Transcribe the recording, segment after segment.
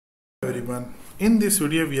Everyone, in this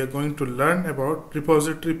video we are going to learn about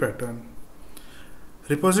repository pattern.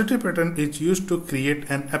 Repository pattern is used to create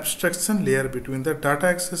an abstraction layer between the data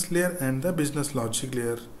access layer and the business logic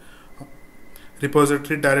layer.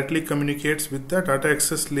 Repository directly communicates with the data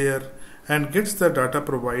access layer and gets the data,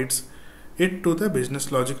 provides it to the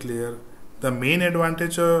business logic layer. The main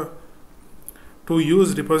advantage to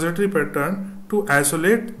use repository pattern to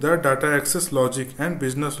isolate the data access logic and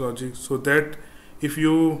business logic, so that if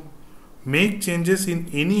you make changes in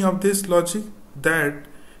any of this logic, that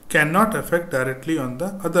cannot affect directly on the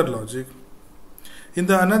other logic. In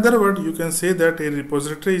the another word, you can say that a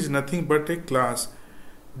repository is nothing but a class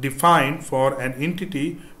defined for an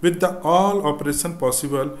entity with the all operation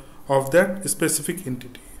possible of that specific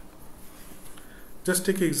entity. Just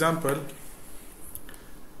take example.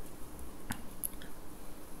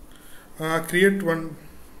 Create one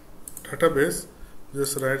database.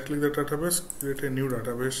 Just right click the database, create a new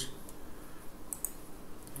database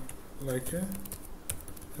like a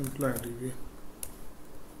employee DB.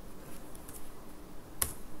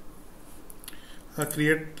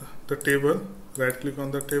 Create the table, right click on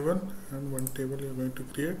the table, and one table you are going to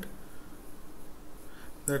create,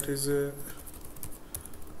 that is a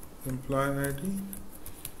employee ID,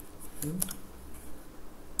 and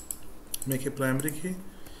make a primary key,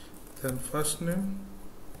 then first name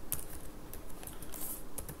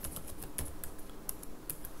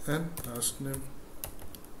and last name.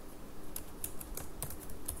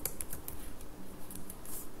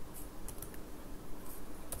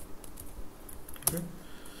 Okay.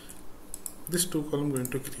 This two column going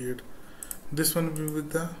to create. This one will be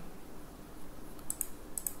with the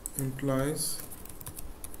employees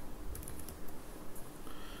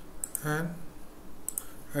and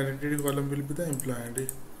identity column will be the employee ID.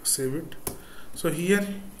 Save it. So here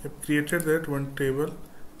I have created that one table,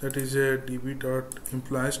 that is a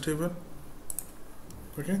db.employees table.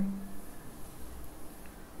 Okay,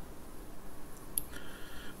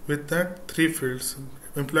 with that three fields.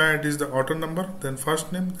 Employee ID is the auto number, then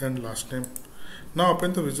first name and last name. Now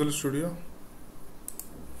open the Visual Studio,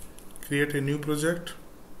 create a new project,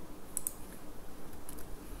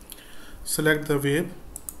 select the web,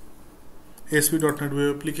 ASP.NET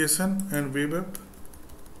Web Application and Web App.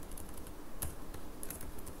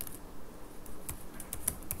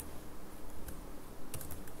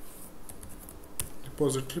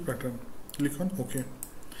 Repository pattern. Click on OK.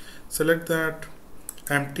 Select that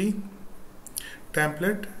empty,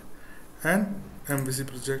 template and MVC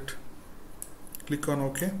project. Click on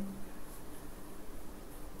OK.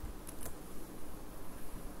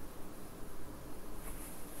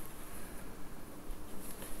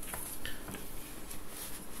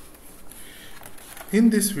 In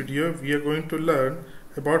this video, we are going to learn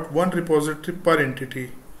about one repository per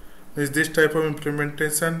entity. This type of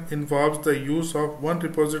implementation involves the use of one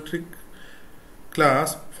repository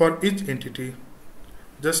class for each entity.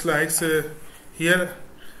 Just like say, here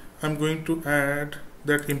I am going to add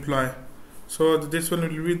that employee. So this one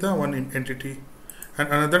will be the one entity, and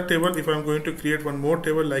another table, if I am going to create one more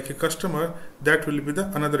table like a customer, that will be the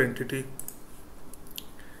another entity.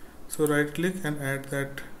 So right click and add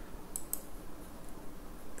that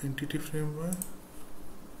entity framework.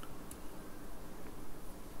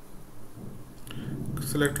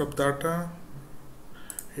 Select of data,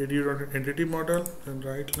 entity model, then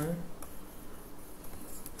right line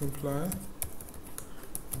employee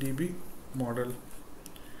DB model.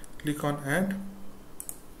 Click on add.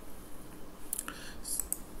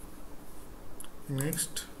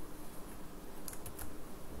 Next,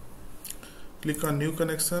 click on new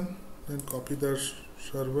connection, then copy the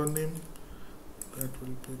server name, that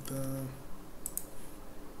will be the,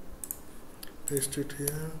 paste it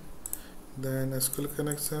here, then SQL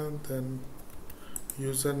connection, then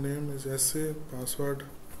username is SA, password,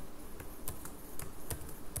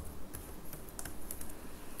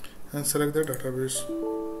 and select the database.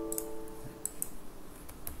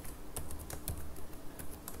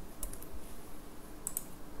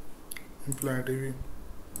 Employee DB.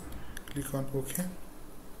 Click on OK.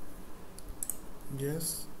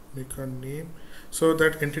 Yes, make a name. So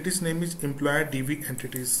that entity's name is employee DB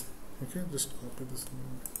entities. Okay, just copy this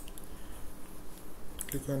name.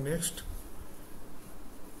 Click on next.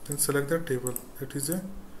 Then select the table, that is a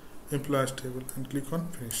employees table, and click on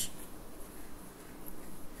finish.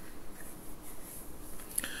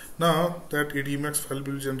 Now that EDMX file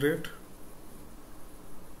will generate.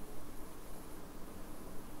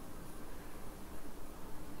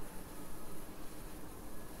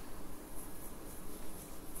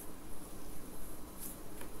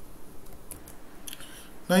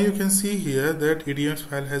 Now you can see here that EDMX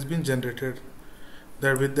file has been generated.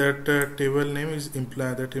 that with that table name is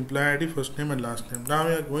employee, that employee ID, first name and last name. Now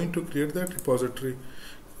we are going to create that repository.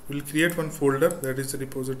 We'll create one folder, that is the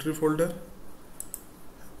repository folder,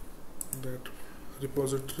 that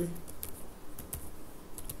repository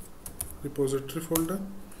folder.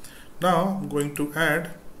 Now I'm going to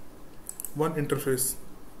add one interface,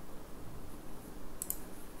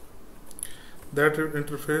 that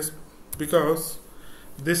interface, because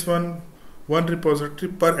this one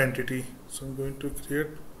repository per entity. So I'm going to create,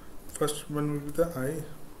 first one will be the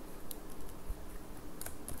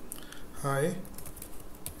I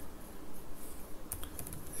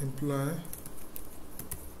employee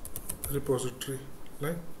repository,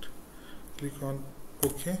 right? Click on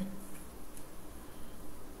OK.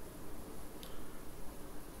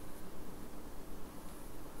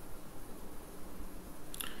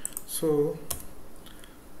 So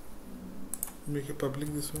make it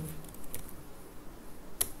public, this one.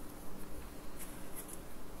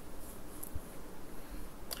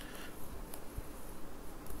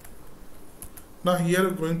 Now here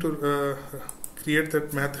I'm going to create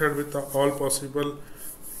that method with all possible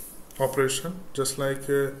operation, just like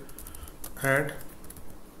add.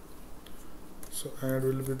 So add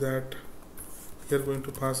will be that here going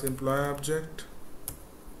to pass employee object,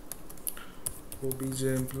 obj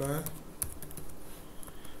employee,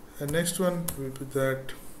 and next one will be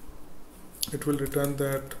that it will return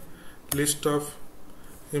that list of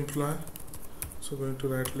employee. So going to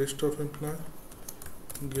write list of employee,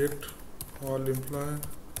 get all employee.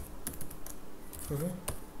 Okay.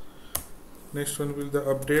 Next one will be the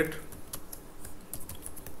update.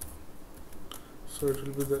 So it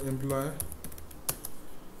will be the employee,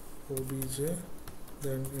 obj,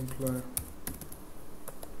 then employee.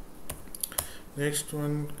 Next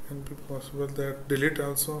one can be possible that delete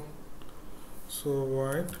also. So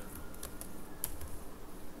void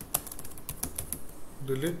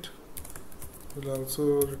delete will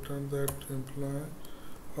also return that employee,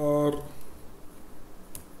 or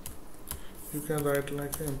you can write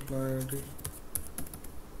like an employee ID.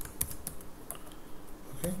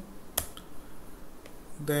 Okay.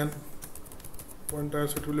 Then one time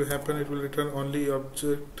it will happen, it will return only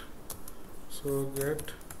object. So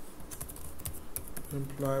get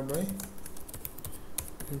employee by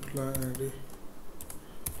employee ID,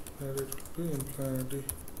 and it will be employee ID.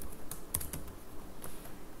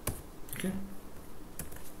 Okay.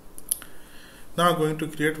 Now going to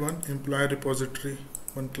create one employee repository,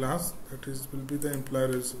 one class, that is will be the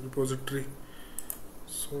employee repository.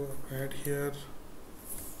 So add here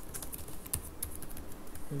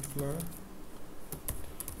employee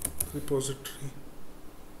repository.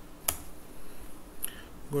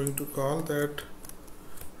 Going to call that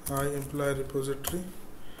I employee repository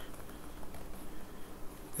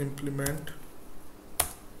implement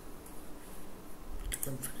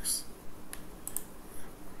configures.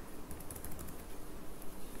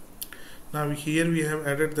 Now here we have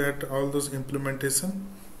added that all those implementation.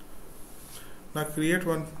 Now create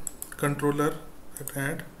one controller, and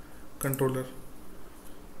add controller.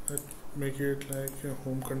 Let's make it like a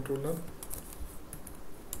home controller.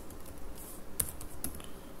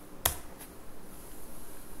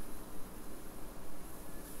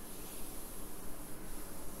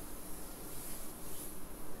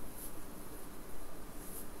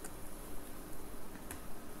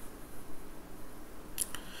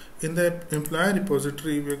 In the employee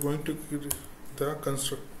repository, we are going to create the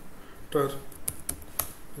constructor.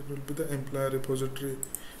 It will be the employee repository.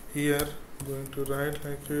 Here, going to write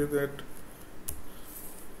like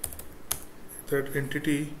that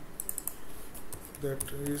entity, that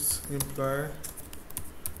is employee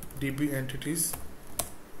DB entities.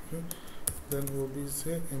 Okay. Then obj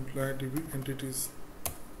employee DB entities,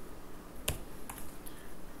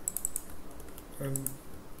 and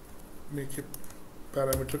make it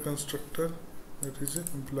parameter constructor, that is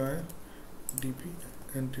employee DB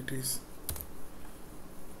entities.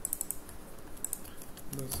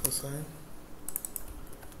 Let's assign.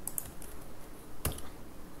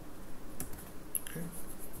 Okay.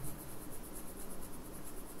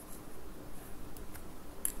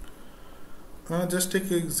 Just take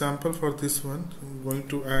an example for this one. I'm going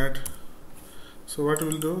to add. So what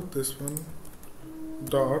we'll do, this one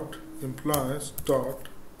dot employees dot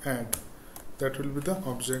add. That will be the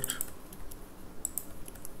object,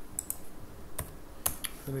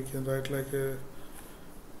 and we can write like a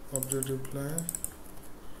object employee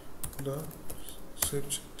the shape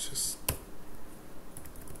changes.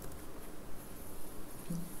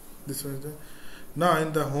 This one is the. Now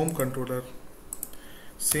in the home controller,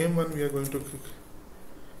 same one we are going to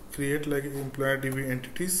create like employee DB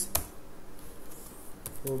entities.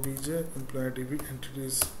 obj employee DB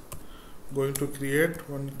entities. Going to create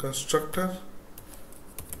one constructor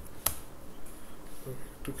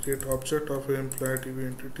to create object of employee DB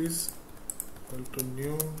entities, equal to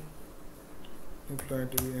new employee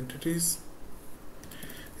DB entities.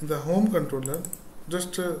 In the home controller,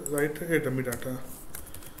 just write a dummy data.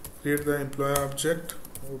 Create the employee object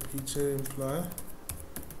obj employee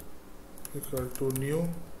equal to new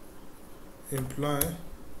employee.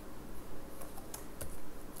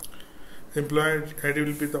 Employee ID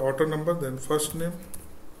will be the auto number, then first name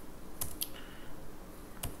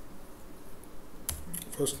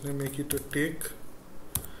make it a take,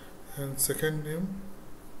 and second name,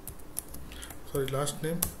 last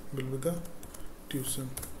name will be the tuition,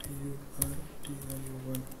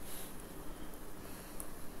 TUITIU1.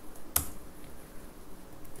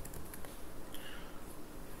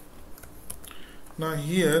 Now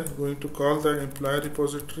here going to call the employee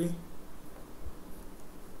repository.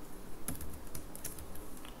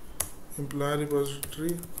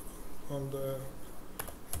 On the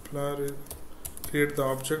employee, create the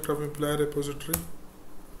object of employee repository,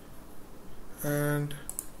 and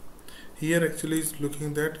here actually is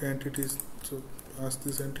looking at entities, so ask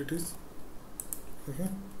these entities. Okay,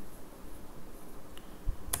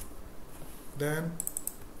 then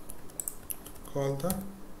call the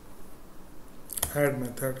add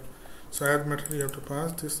method. So add method, you have to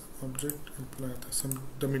pass this object employee, some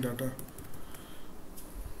dummy data.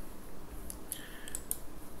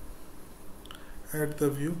 Add the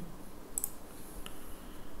view,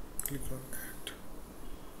 click on add,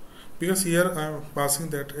 because here I am passing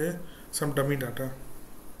that some dummy data.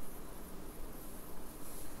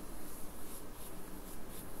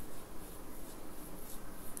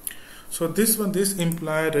 So this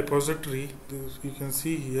employee repository, you can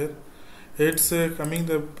see here, it's coming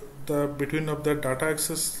the between of the data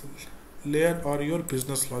access layer or your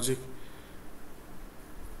business logic.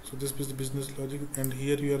 So this is the business logic, and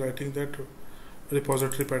here you are writing that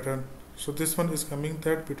repository pattern. So this one is coming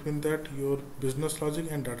that between that your business logic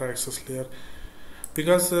and data access layer,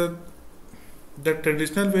 because the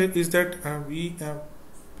traditional way is that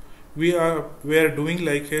we are doing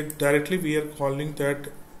like directly we are calling that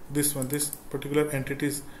this particular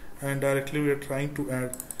entities, and directly we are trying to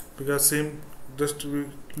add, because same, just we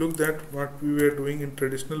look at what we were doing in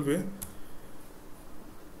traditional way.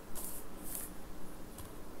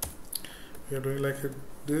 We are doing like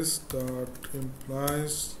this dot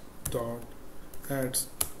implies dot adds.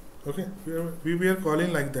 Okay, we were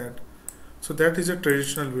calling like that. So that is a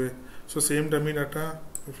traditional way. So same dummy data,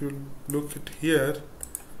 if you look at here,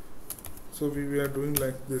 so we are doing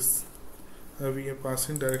like this. We are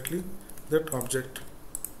passing directly that object.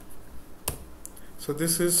 So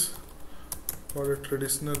this is for a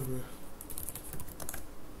traditional way.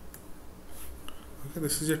 Okay,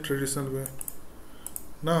 this is a traditional way.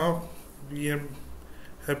 Now we have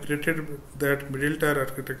created that middle tier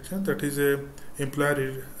architecture, that is a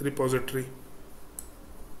employee repository.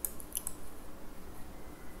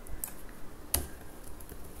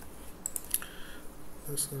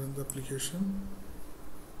 Let's run the application.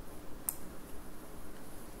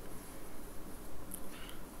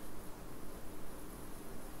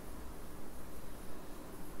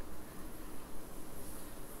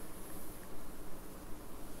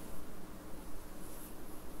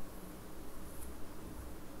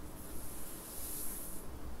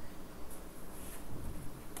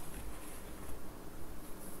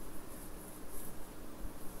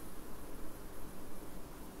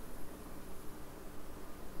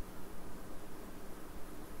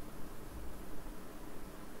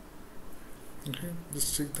 Okay,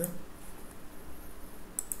 just check that.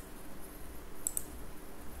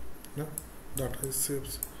 No, data is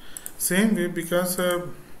saved. Same way, because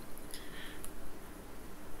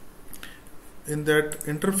in that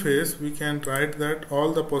interface we can write that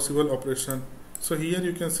all the possible operation. So here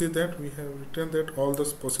you can see that we have written that all the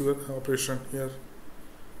possible operation here,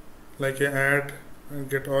 like a add and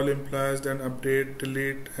get all employees, then update,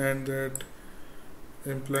 delete, and that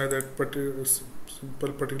imply that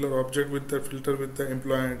particular object with the filter with the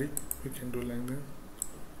employee ID. We can do like that.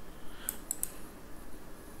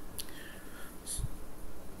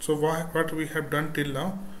 So what we have done till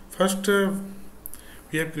now, first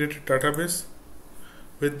we have created database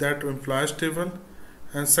with that employees table,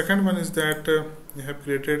 and second one is that we have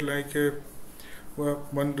created like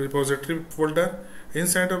one repository folder.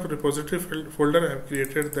 Inside of repository folder I have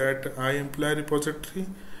created that iEmployee repository,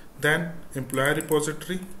 then employee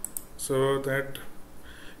repository. So that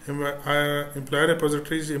employee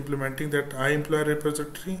repository is implementing that iEmployee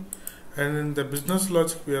repository, and in the business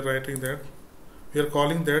logic we are writing that, we are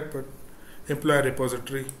calling that, but employee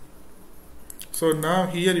repository. So now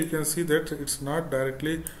here you can see that it's not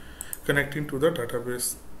directly connecting to the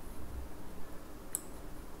database.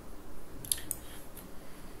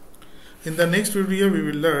 In the next video we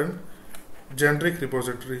will learn generic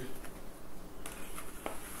repository.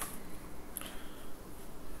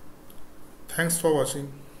 Thanks for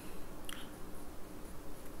watching.